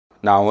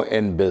Now,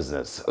 in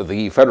business,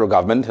 the federal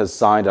government has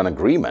signed an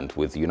agreement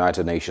with the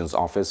United Nations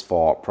Office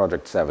for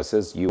Project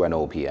Services,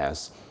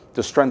 UNOPS,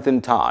 to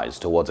strengthen ties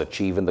towards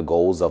achieving the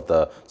goals of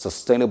the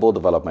Sustainable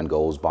Development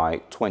Goals by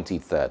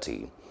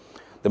 2030.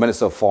 The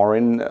Minister of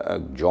Foreign,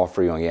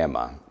 Geoffrey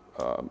Onyema,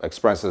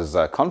 expresses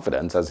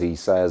confidence as he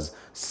says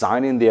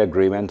signing the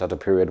agreement at a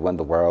period when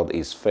the world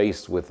is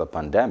faced with a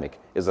pandemic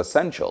is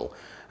essential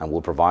and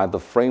will provide the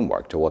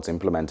framework towards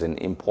implementing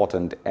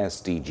important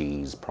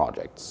SDGs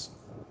projects.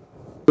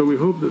 So we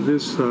hope that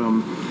this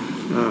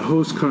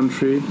host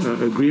country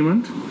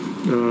agreement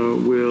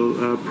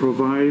will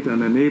provide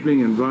an enabling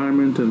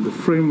environment and the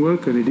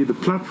framework and indeed the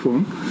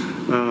platform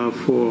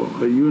for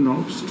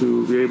UNOPS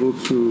to be able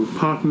to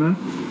partner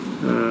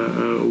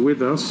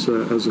with us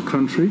as a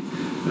country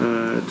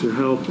to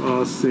help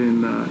us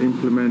in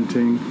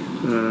implementing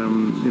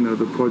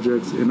the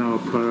projects in our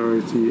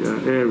priority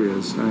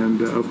areas.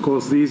 And of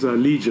course these are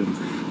legion,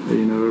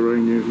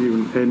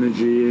 even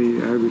energy,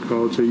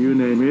 agriculture, you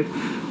name it.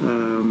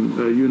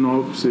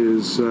 UNOPS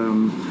is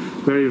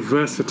very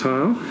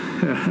versatile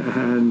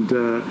and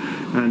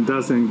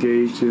does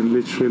engage in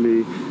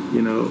literally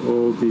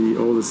all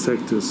the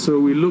sectors. So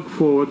we look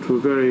forward to a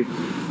very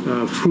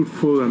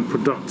fruitful and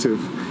productive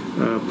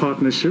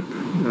partnership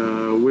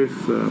with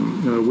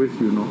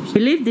UNOPS. I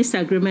believe this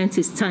agreement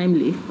is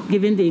timely,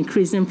 given the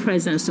increasing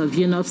presence of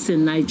UNOPS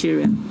in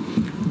Nigeria.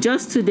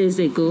 Just 2 days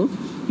ago,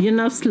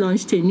 UNOPS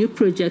launched a new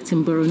project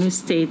in Borno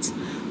State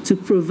to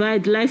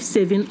provide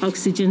life-saving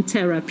oxygen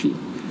therapy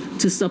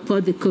to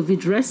support the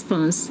COVID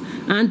response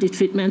and the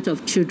treatment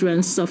of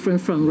children suffering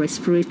from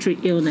respiratory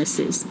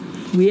illnesses.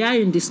 We are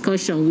in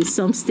discussion with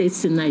some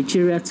states in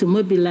Nigeria to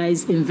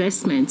mobilize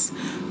investments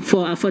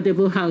for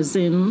affordable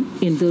housing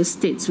in those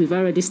states. We've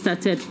already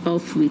started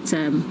off with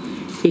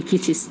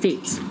Ekiti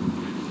State.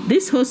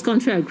 This host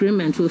country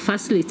agreement will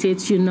facilitate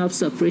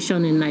UNOPS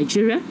operation in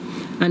Nigeria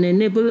and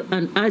enable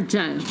an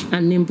agile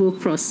and nimble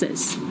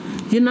process.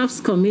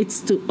 UNOPS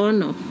commits to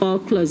honor all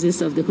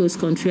clauses of the host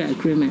country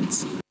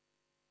agreement.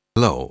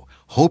 Hello,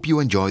 hope you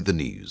enjoyed the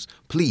news.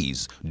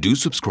 Please do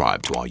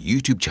subscribe to our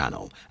YouTube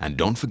channel and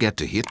don't forget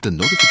to hit the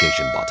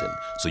notification button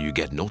so you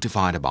get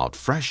notified about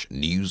fresh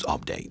news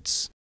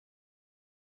updates.